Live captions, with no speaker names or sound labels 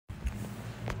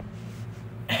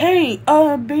Hey,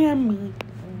 Bambi,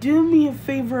 do me a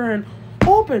favor and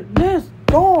open this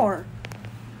door.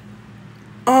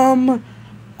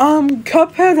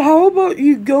 Cuphead, how about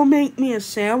you go make me a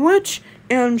sandwich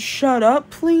and shut up,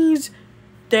 please?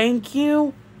 Thank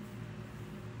you.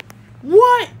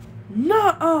 What?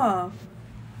 Nuh-uh.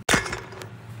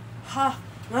 Ha,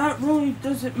 that really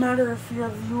doesn't matter if you're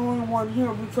the only one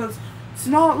here because it's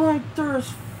not like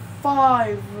there's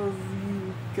 5 of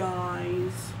you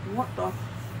guys. What the?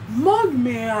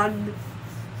 Mugman?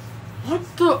 What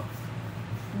the?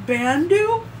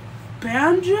 Bandu?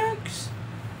 Banjax?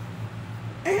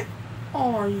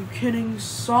 Oh, are you kidding,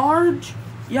 Sarge?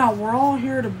 Yeah, we're all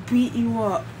here to beat you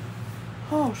up.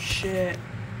 Oh, shit.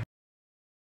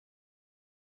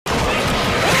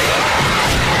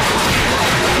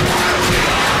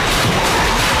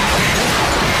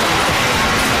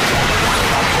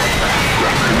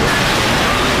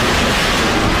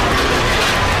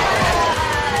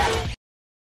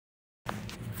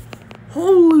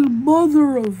 Holy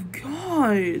mother of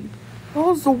God! That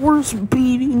was the worst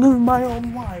beating of my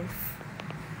own life.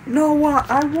 You know what?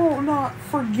 I will not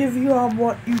forgive you on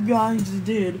what you guys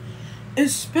did.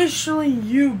 Especially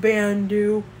you,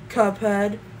 Bandu,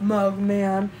 Cuphead,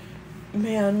 Mugman,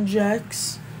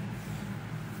 Manjex.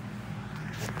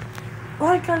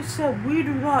 Like I said, we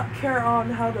do not care on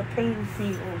how the pain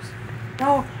feels.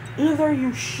 Now, either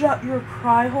you shut your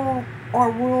cry hole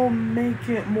or we'll make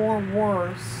it more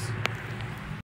worse.